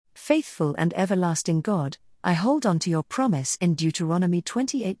Faithful and everlasting God, I hold on to your promise in Deuteronomy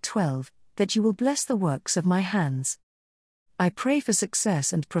 28:12, that you will bless the works of my hands. I pray for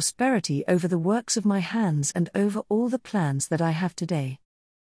success and prosperity over the works of my hands and over all the plans that I have today.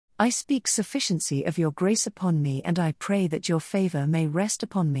 I speak sufficiency of your grace upon me, and I pray that your favor may rest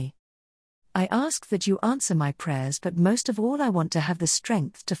upon me. I ask that you answer my prayers, but most of all I want to have the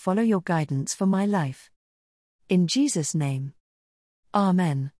strength to follow your guidance for my life. In Jesus' name. Amen.